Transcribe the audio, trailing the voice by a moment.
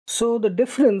So the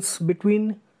difference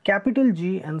between capital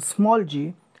G and small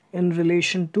g in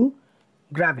relation to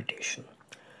gravitation.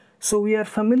 So we are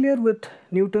familiar with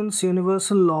Newton's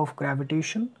universal law of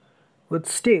gravitation, which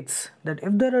states that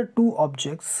if there are two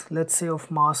objects, let's say of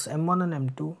mass m1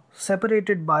 and m2,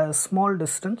 separated by a small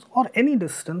distance or any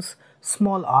distance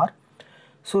small r,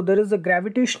 so there is a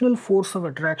gravitational force of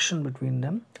attraction between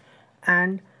them,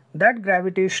 and that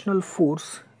gravitational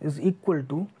force is equal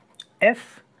to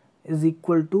F is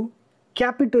equal to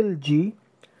capital G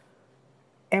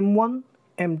m1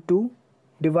 m2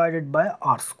 divided by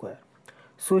r square.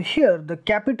 So here the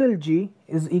capital G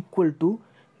is equal to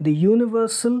the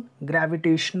universal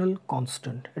gravitational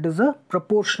constant. It is a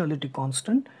proportionality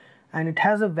constant and it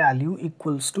has a value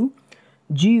equals to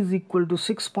G is equal to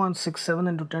 6.67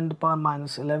 into 10 to the power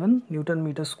minus 11 Newton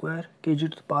meter square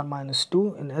kg to the power minus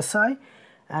 2 in SI,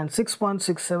 and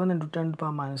 6.67 into 10 to the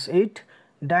power minus 8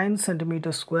 Dine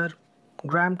centimeter square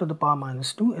gram to the power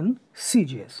minus 2 in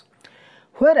CGS.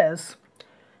 Whereas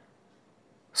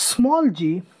small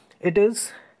g, it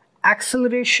is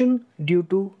acceleration due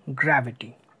to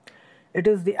gravity. It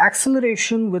is the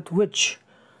acceleration with which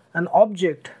an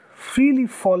object freely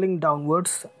falling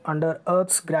downwards under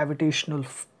Earth's gravitational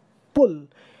pull,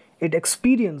 it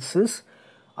experiences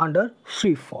under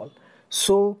free fall.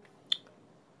 So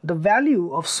the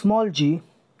value of small g,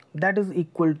 that is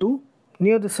equal to,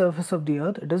 near the surface of the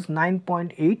Earth, it is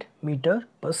 9.8 meter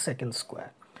per second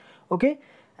square. Okay,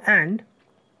 and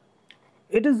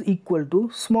it is equal to,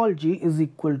 small g is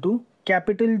equal to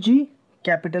capital G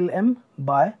capital M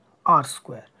by r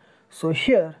square. So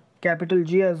here capital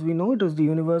G, as we know, it is the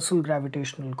universal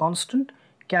gravitational constant,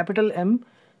 capital M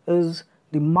is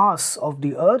the mass of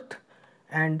the Earth,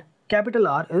 and capital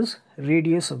R is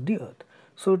radius of the Earth.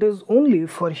 So it is only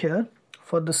for here,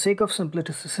 for the sake of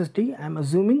simplicity, I am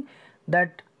assuming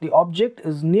that the object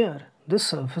is near the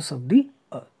surface of the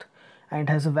Earth and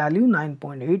it has a value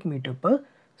 9.8 meter per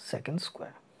second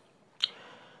square.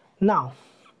 Now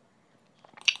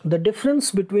the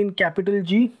difference between capital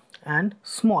G and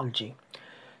small g.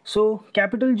 So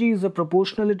capital G is a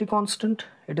proportionality constant,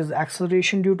 it is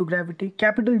acceleration due to gravity.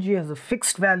 Capital G has a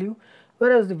fixed value,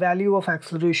 whereas the value of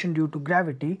acceleration due to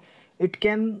gravity, it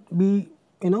can be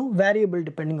variable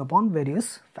depending upon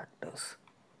various factors.